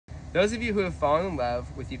Those of you who have fallen in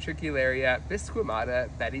love with Utricularia bisquamata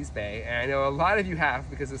Betty's Bay, and I know a lot of you have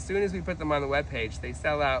because as soon as we put them on the webpage, they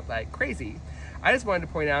sell out like crazy. I just wanted to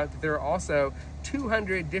point out that there are also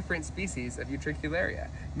 200 different species of Utricularia,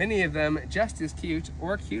 many of them just as cute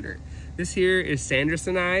or cuter. This here is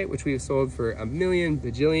Sandersonii, which we've sold for a million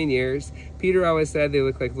bajillion years. Peter always said they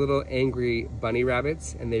look like little angry bunny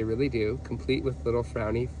rabbits, and they really do, complete with little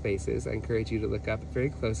frowny faces. I encourage you to look up very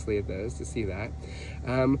closely at those to see that.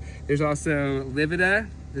 There's also Livida.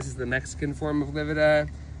 This is the Mexican form of Livida,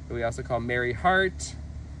 that we also call Mary Hart.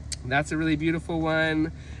 That's a really beautiful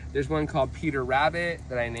one. There's one called Peter Rabbit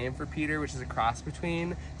that I named for Peter, which is a cross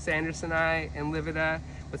between Sandersonii and Livida.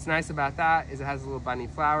 What's nice about that is it has little bunny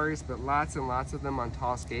flowers, but lots and lots of them on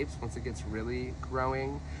tall scapes once it gets really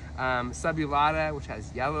growing. Subulata, which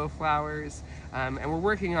has yellow flowers. And we're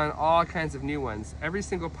working on all kinds of new ones. Every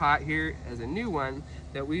single pot here is a new one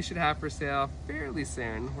that we should have for sale fairly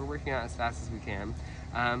soon. We're working on it as fast as we can.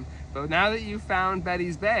 But now that you've found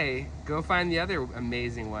Betty's Bay, go find the other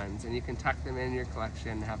amazing ones and you can tuck them in your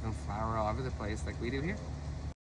collection and have them flower all over the place like we do here.